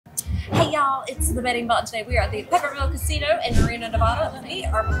Hey y'all, it's the Betting Belles. Today we are at the Peppermill Casino in Reno, Nevada. We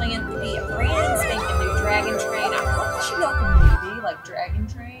are playing the brand spanking new Dragon Train. I thought this should be like a movie, like Dragon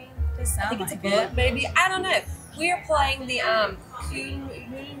Train. I think it's a book, maybe. I don't know. We are playing the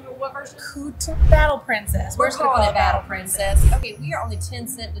what version? Battle Princess. We're calling it Battle Princess. Okay, we are only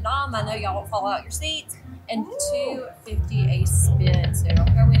 10-cent denom. I know y'all won't fall out your seats. And $2.50 a spin, so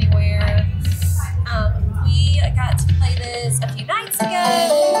don't go anywhere. We got to play this a few nights ago.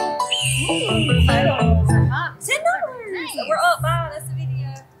 $10. Nice. So we're up by this video.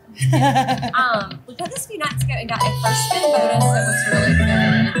 We played this a few nights ago and got a first spin bonus that was really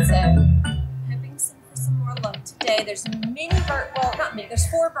good. So hoping for some more luck today. There's there's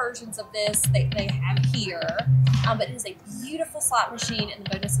 4 versions of this they have here. But it is a beautiful slot machine and the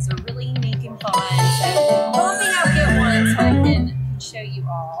bonuses are really unique and fun. So hoping I'll get one so I can show you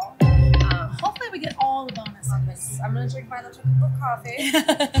all. Hopefully we get all the bonuses. I'm going to drink my little cup of coffee.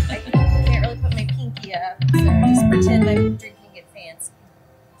 I can't really put my pinky up, so just pretend I'm drinking it fancy.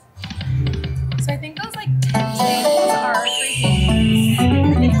 So I think those like 10 tables are 3 games.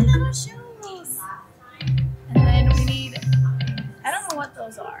 We need little shoes. And then we need, I don't know what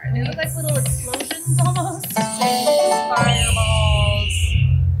those are. They look like little explosions almost. Fireballs.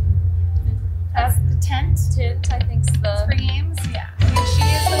 That's the tent. I think it's the 3 games. Yeah. I mean, she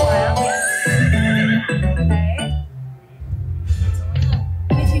is the wild. Okay.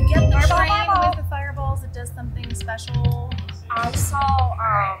 And if you get the train with the fireballs, it does something special. I saw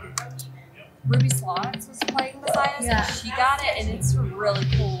Ruby Slots was playing beside us, and she got it, and it's really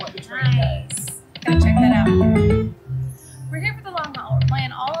cool what the train does. Gotta check that out. We're here for the long haul. We're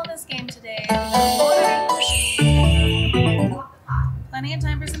playing all of this game today. Plenty of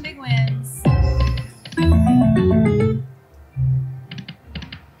time for some big wins. I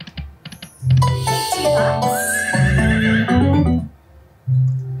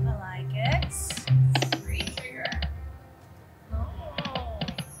like it. Free trigger.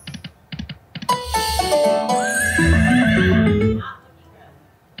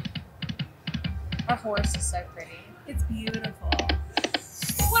 Our horse is so pretty. It's beautiful.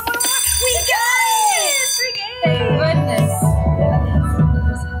 What? We got it! Free game! Thank goodness.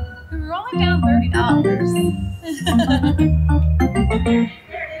 We were only down $30.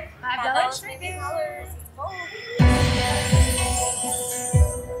 $5 free game.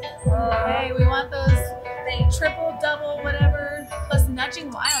 Okay, we want those triple, double, whatever, plus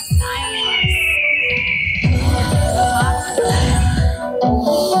nudging wilds. Nice.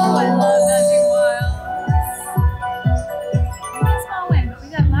 Oh, I love nudging wilds. Only a small win, but we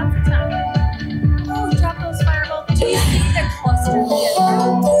got lots of time. Oh, drop those fireballs. Do you see the cluster together?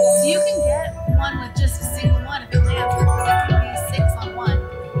 So you can get one with just a single one if it lands, because it could be 6 on one.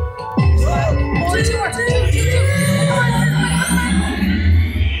 Or 2 or 2.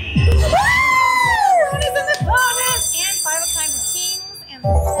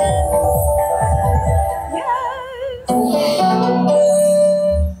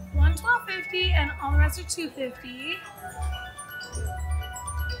 Are $2.50.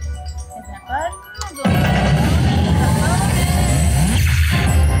 Is that bud?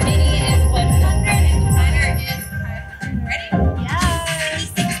 Mini is 100 and the minor is 500. Ready?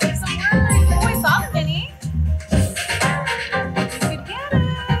 Yes. Make some words. Oh, I saw the mini. You could get it.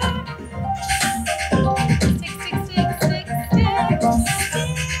 Stick.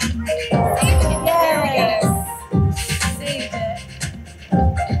 Saved it. There we go. Saved it.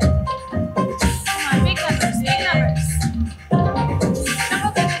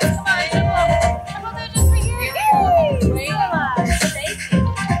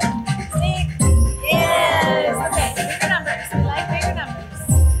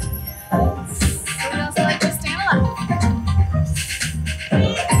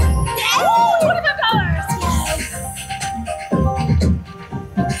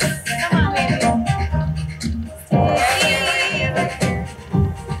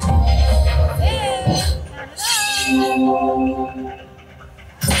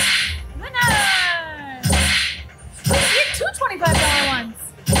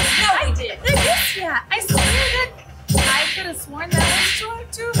 Sworn that was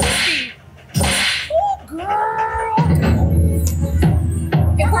 $2.50. Oh, girl!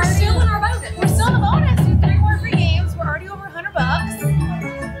 And we're still in our bonus. We're still in the bonus. We have 3 more free games. We're already over $100.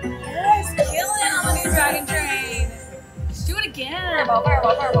 Yes, killing on the new Dragon Train. Do it again.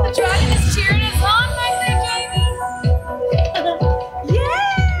 Fireball. The dragon is cheering us on back there, Jamie. Yeah!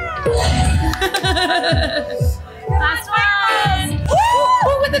 Last one.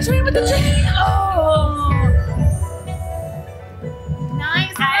 Woo! With the train. Oh!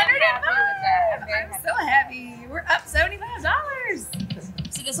 Nice. I'm so happy. We're up $75.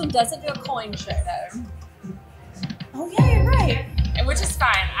 So this one doesn't do a coin show though. Oh yeah, you're right. And which is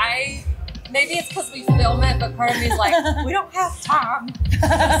fine. Maybe it's because we film it, but part of me is like, we don't have time to sit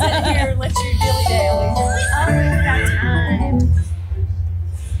here and let you dilly-dally. We always got time.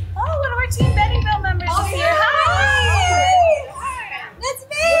 Oh, one of our Team Betting Belles members is here. Hi! That's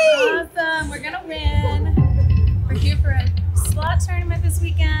me! Awesome. We're going to win. We're here for a slot tournament this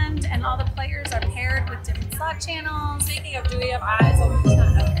weekend, and all the players are paired with different slot channels. Speaking of, do we have eyes on the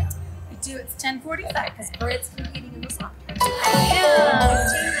time? Okay. We do. It's 10:45. Because Britt's competing in the slot.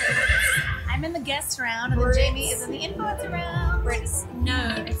 I'm in the guest round, and then Jamie is in the influencer round. Britt is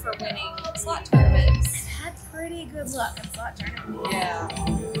known for winning slot tournaments. I've had pretty good luck in slot tournaments. Yeah.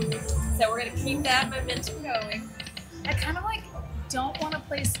 So we're going to keep that momentum going. I kind of like don't want to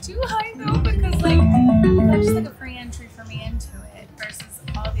place too high though, because like that's just like a free entry for me into it versus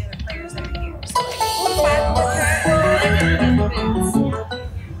all the other players that are here. So like,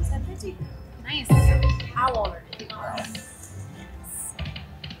 nice. I want her to be girl.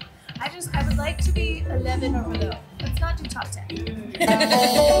 I would like to be 11 or below. Let's not do top 10.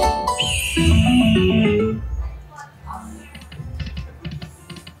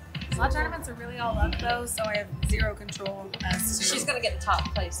 Slot tournaments are really all luck though, so I have zero control as to. She's gonna get the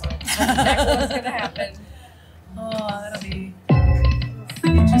top place. That's exactly what's gonna happen. Oh, that'll be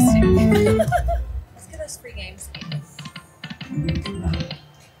interesting. Let's get those free games.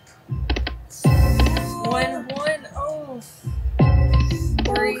 1-1. Oh.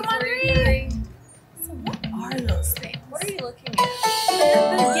 Three, come on, three. So what are those things? What are you looking at?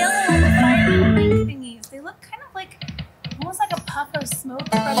 The yellow and the fire thingies. They look kind of like almost like a puff of smoke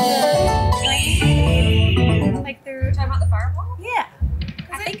from the train. Like they're Talking about the fireball? yeah.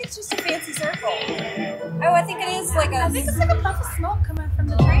 I think it's just a fancy circle. Oh, I think it is like a. I think it's like a puff of smoke coming from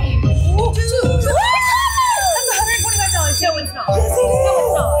the train. Ooh, That's $125. No, it's not. Yes, it is. No,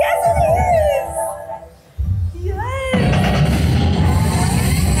 it's not. Yes, it is. Yes.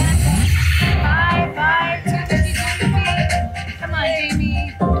 5, 250, 250. Come on,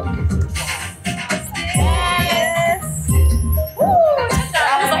 Jamie. Yes. Woo!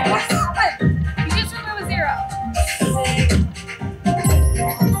 I was like, what's happening? You just remove a 0.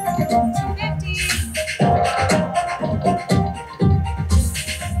 250.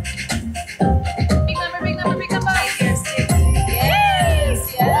 Big number, big number, big number. Yes,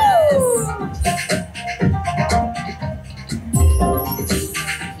 yes.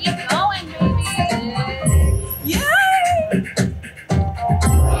 Keep going, baby. Yay!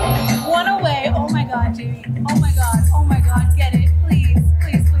 One away. Oh my God, Jamie. Oh my God. Oh my God. Get it. Please.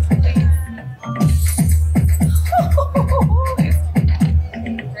 Please, please, please.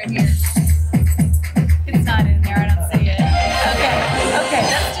 Right here. It's not in there. I don't see it. Okay. Okay.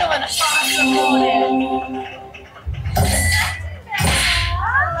 That's still an awesome bonus.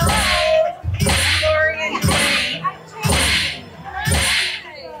 Lori and Jamie.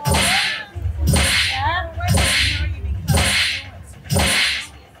 Yeah.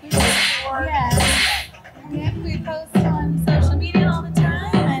 Yeah, we post on social media all the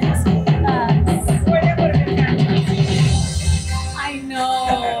time, and I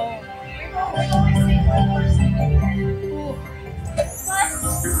know. Ooh.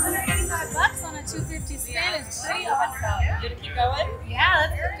 $185 on a 250 spin is pretty awesome. You gonna keep going? Yeah,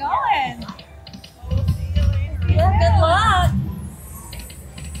 let's get going. Yeah, good luck.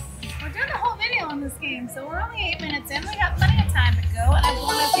 We're doing the whole video on this game, so we're only 8 minutes in. We got plenty of time to go, and I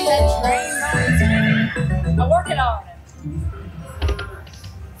want to see that train rolling. I'm working on it.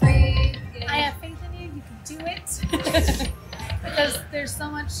 Free. I have faith in you. You can do it. Because there's so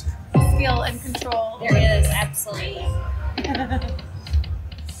much skill and control. There is, absolutely.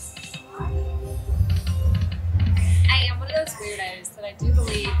 I am one of those weirdos, but I do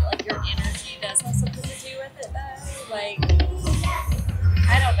believe like your energy does have something to do with it, though. Like,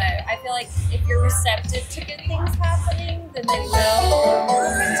 I don't know. I feel like if you're receptive to good things happening, then they will.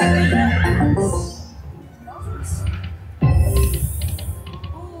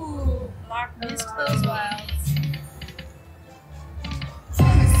 Ooh, Lock missed those wilds. This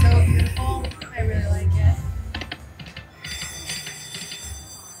one is so beautiful. I really like it.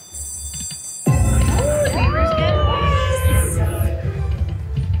 Ooh, neighbors get this.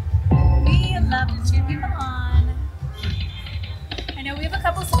 We love to cheer people on. I know we have a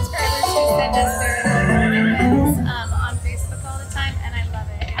couple subscribers who send us their tournaments on Facebook all the time, and I love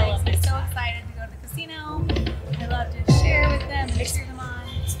it. It makes me so excited to go to the casino. I love to share with them and cheer them on.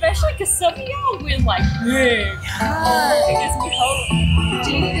 Especially because some of y'all win like big. It gives me hope.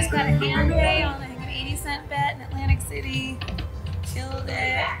 Jeannie just got a hand pay on like an 80-cent bet in Atlantic City. Killed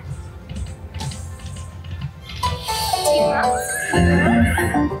it.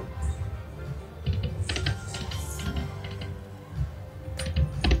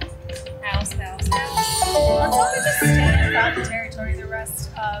 House. Let's hope we just stay in Falcon territory the rest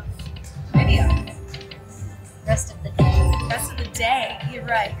of the video. Rest of the day. Rest of the day. You're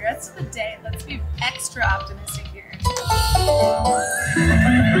right. Rest of the day. Let's be extra optimistic here.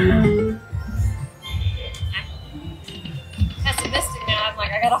 Pessimistic now. I'm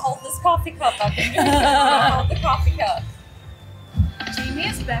like, I gotta hold this coffee cup. I've been doing it. I gotta hold the coffee cup.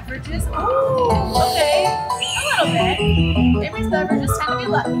 Jamie's beverages. Oh, okay. A little bit. Jamie's beverages tend to be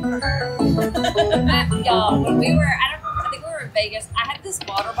lucky for her. Y'all, when we were, I think we were in Vegas. I had this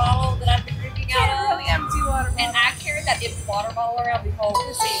water bottle that I've been drinking out of. Really empty water bottle. And I carried that empty water bottle around the whole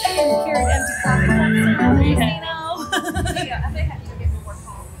casino. You carried empty coffee cups around the casino. Yeah, I may have to go get more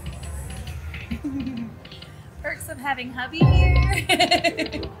coffee. Perks of having hubby here.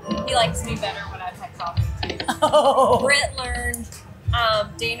 He likes me better when I've had coffee too. Oh. Britt learned.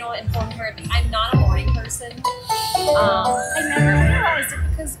 Daniel informed her I'm not a morning person. I never realized it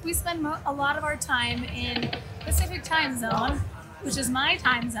because we spend a lot of our time in Pacific time zone, which is my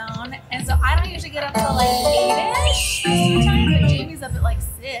time zone, and so I don't usually get up till like 8-ish Eastern time, but Jamie's up at like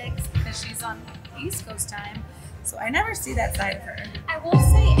 6 because she's on East Coast time, so I never see that side of her. I will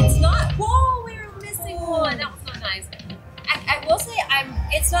say it's not. Whoa, we were missing one. That was not nice. I will say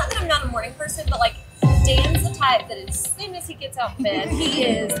it's not that I'm not a morning person, but like Dan's the type that as soon as he gets out of bed, he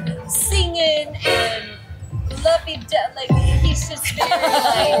is singing and like he's just very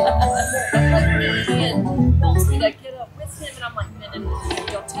like me and wants me to get up with him, and I'm like, man,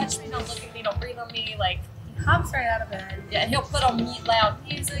 don't touch me, don't look at me, don't breathe on me, like He hops right out of bed. yeah, and he'll put on loud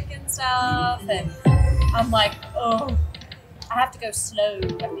music and stuff, and I'm like, oh, I have to go slow,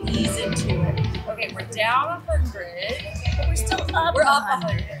 ease into it. Okay, we're down 100, But we're still up. we're up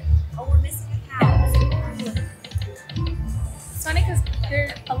 100. Oh, we're missing a house. It's funny because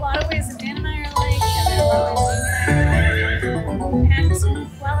there are a lot of ways that Dan and I are like, and there are a lot of ways Jamie and I are like. And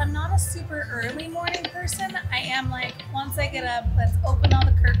while I'm not a super early morning person, I am like, once I get up, let's open all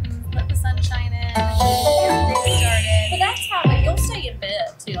the curtains, let the sun shine in, get the day started. But that's how you'll stay in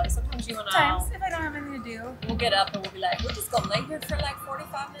bed too. Like sometimes you and Sometimes, I, if I don't have anything to do. we'll get up and we'll be like, we're just gonna lay here for like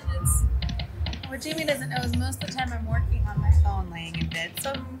 45 minutes. What Jamie doesn't know is most of the time I'm working on my phone laying in bed,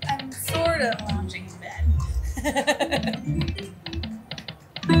 so I'm sort of lounging in bed.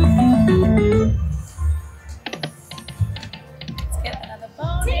 Let's get another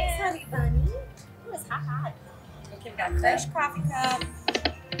bonus. Thanks, honey bunny. Ooh, it's hot. Okay, we got a fresh coffee cup.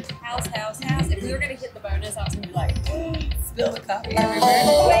 House. If we were gonna hit the bonus, I was gonna be like, Spill the coffee everywhere.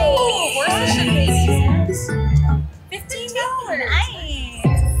 wait, where's the champagne? $15. Nice.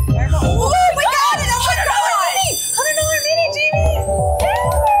 Oh, we got it! Oh my god! $100 mini, Jamie!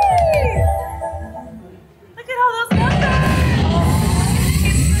 Yay! Look at all those numbers!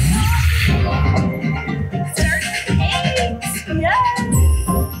 Start at 8! Yes!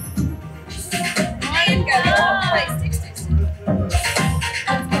 And go the whole place. Six. Let's go.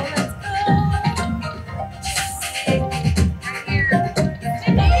 Right here. All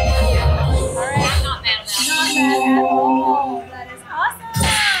right. I'm not mad about Not it. bad at all. That is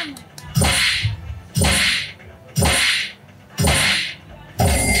awesome!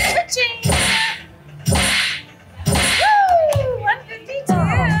 Switching! Woo!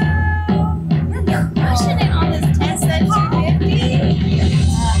 152! You're crushing it on this test at 250.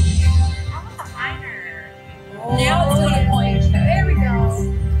 Now it's to the point. There we go.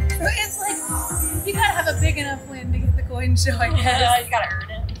 So it's like, you gotta have a big enough win to get the coin show, I Yeah, guess. you gotta earn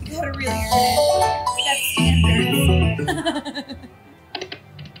it. You gotta really earn it. That's standards.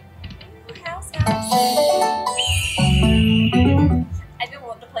 House. I've been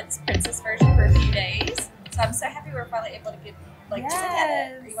wanting to play this princess version for a few days, so I'm so happy we're finally able to get like to the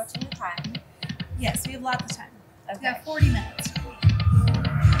edit. Are you watching the time? Yes, we have lots of time. We Okay. got 40 minutes.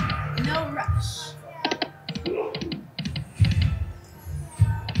 No rush.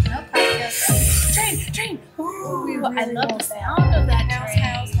 No cocktails. Train! Ooh, I love the sound of that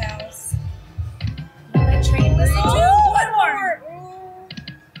train. House. That train whistle. Oh, One more.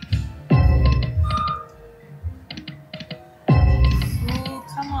 Ooh,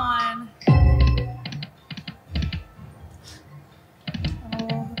 come on.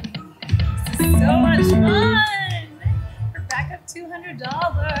 Oh, this is so much fun. We're back up $200.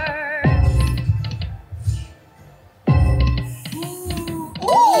 Ooh,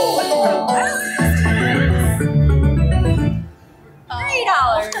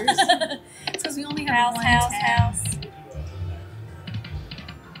 $3. It's because we only have one House.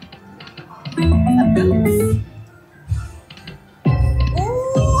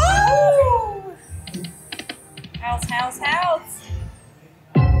 Ooh. house.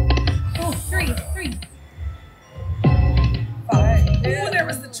 Oh, three. Fine. Oh, there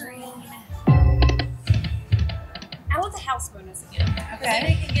was the train. I want the house bonus again. Okay. Then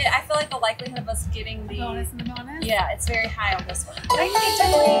we can get, I feel like the likelihood of us getting the Bonus and the bonus? Yeah, it's very high on this one. I think it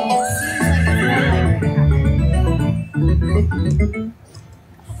definitely seems like it's more likely.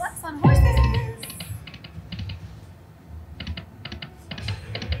 Couple bucks on horses.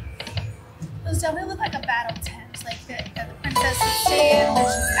 Those definitely look like a battle tent. Like the princess would stay in when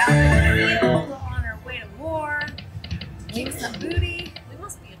she's out in the field on her way to war. Kick some booty. We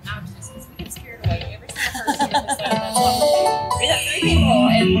must be obnoxious because we get scared away every single person in this episode. That's what we do. We got 3 people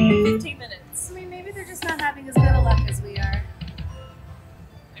in 15 minutes. I mean, maybe they're just not having as good a luck as we are.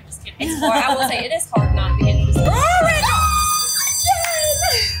 I'm just kidding. It's hard. I will say it is hard not to get this. Oh my God!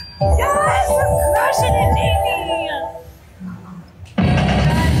 Yes, we're crushing it, Jamie.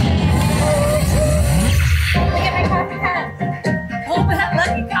 Look at my coffee cup. Oh, that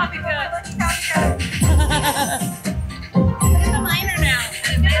lucky coffee cup. Lucky coffee cup. Look at the minor now.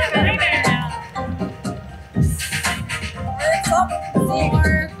 Look at the minor now.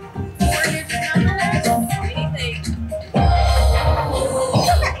 Four different numbers. Anything.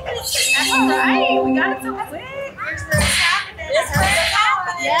 That's all right. We got it so quick. It's happening.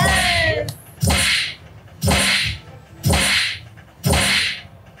 Yes.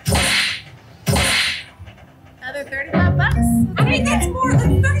 Another 35 bucks. I mean, that's more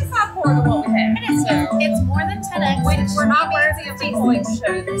than 35 more than what we had. So. It's more than 10x. We're not worthy of the coin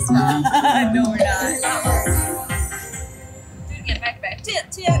show this time. No, we're not. Do it again, back. Tip.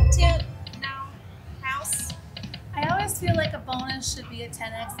 No. House. I always feel like a bonus should be a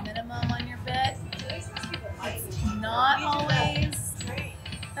 10x minimum on your bet. Not always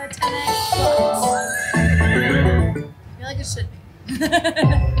a 10x. I feel like it should be.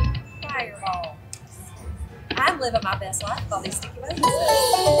 Fireball. I'm living my best life with all these sticky bonuses.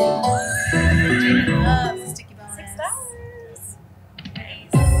 Jamie loves a sticky bonus. $6.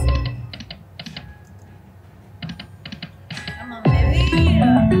 Nice. Come on, baby.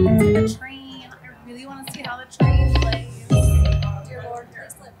 The train. I really want to see how the train plays. Dear Lord,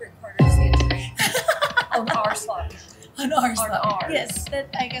 please let Brick Carter see a train. On our slot. On our slot. slot. Yes, that,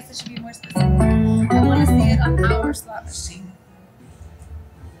 I guess it should be more specific. I want to see it on our slot machine.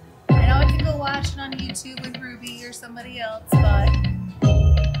 I know I can go watch it on YouTube with Ruby or somebody else, but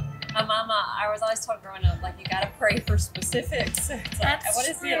My mama, I was always told growing up, like, you gotta pray for specifics. It's That's like, what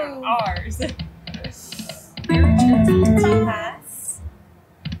is it true. on ours? very true. Pass.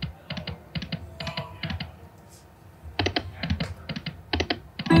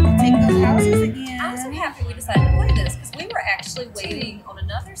 Take those houses again. I'm so happy we decided to play this because we were actually waiting on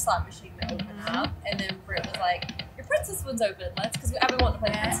another slot machine to open up, and then Britt was like, "Your princess one's open. Let's," because I've been wanting to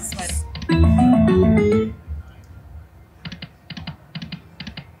play the princess one.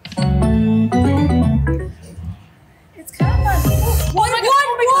 It's kind of fun. One.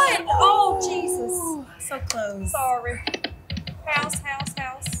 Oh Jesus! So close. Sorry. House.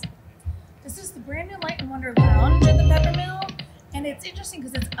 This is the brand new Light and Wonder Lounge at the Peppermill, and it's interesting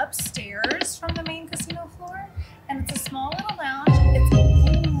because it's upstairs from the main casino floor, and it's a small little lounge.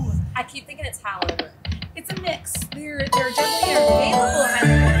 I keep thinking it's high limit. It's a mix. They're definitely available high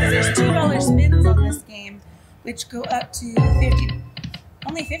limit because there's $2 spins on this game, which go up to 50.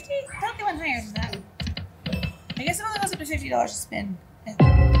 Only 50? I thought they went higher than that. I guess it only goes up to $50 a spin.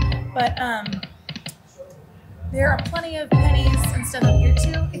 But there are plenty of pennies and stuff up here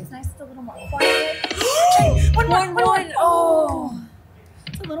too. It's nice. It's a little more quiet. One more. Oh,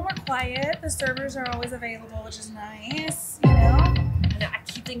 it's a little more quiet. The servers are always available, which is nice. You know. I know. I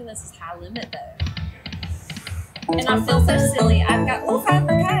keep thinking this is high limit though, and I feel so silly. I've got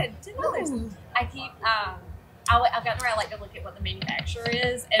 $10. I keep I've gotten where I like to look at what the manufacturer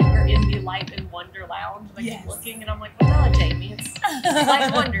is, and we're in the Light and Wonder Lounge, and I keep looking, and I'm like, well, no, Jamie, it's Light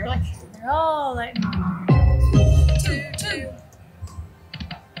and Wonder. Like, they're all Light and Wonder. Two.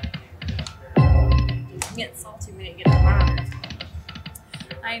 I'm getting salty when I get a minor.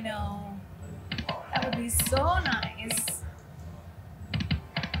 I know. That would be so nice.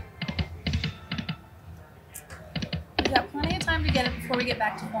 We got plenty of time to get it before we get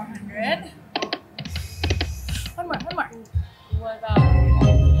back to 400. One more. What about?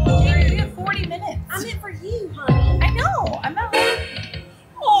 Jerry, we have 40 minutes. I meant for you, honey. I know. I'm not ready.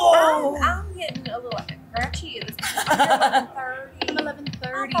 Oh. I'm getting a little scratchy at this point. 11:30. I'm 11:30,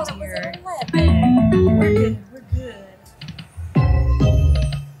 I thought dear. it was 11. We're good.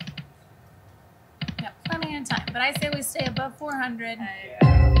 Got plenty of time, but I say we stay above 400.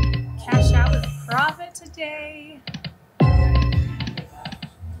 Cash out with a profit today.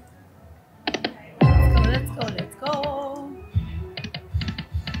 Let's go.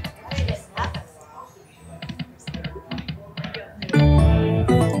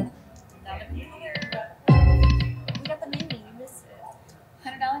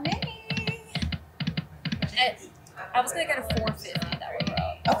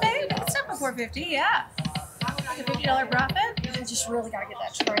 $4.50, yeah. Like a $50 profit. I just really gotta get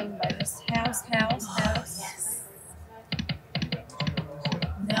that train bonus. House. Yes.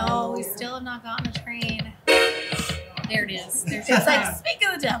 No, we still have not gotten a train. There it is. There's It's like, speak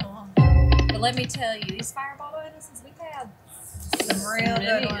of the devil. But let me tell you, these fireball bonuses, we've had Some real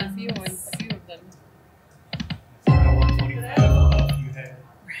good ones. a few of them.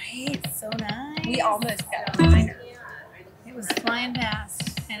 Right, so nice. We almost got a minor. It was flying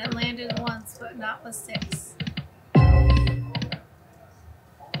past, and it landed once, but not with 6.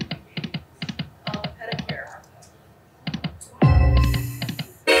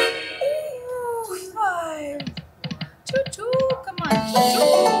 Ooh, 5. Choo-choo, come on,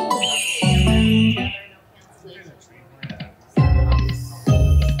 choo-choo.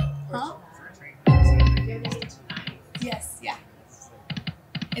 Huh? Yes, yeah.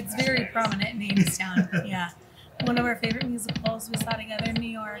 It's very prominent in Hadestown, yeah. One of our favorite musicals we saw together in New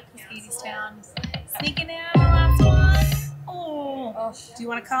York was Hadestown. Sneaking in on the last one. Oh, do you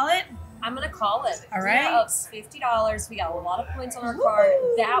want to call it? I'm gonna call it. All right. We're up $50. We got a lot of points on our card.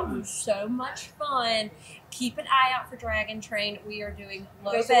 That was so much fun. Keep an eye out for Dragon Train. We are doing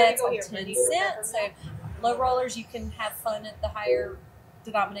low bets on 10 cents. So low rollers, you can have fun at the higher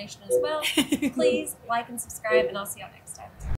denomination as well. Please like and subscribe, and I'll see y'all next time.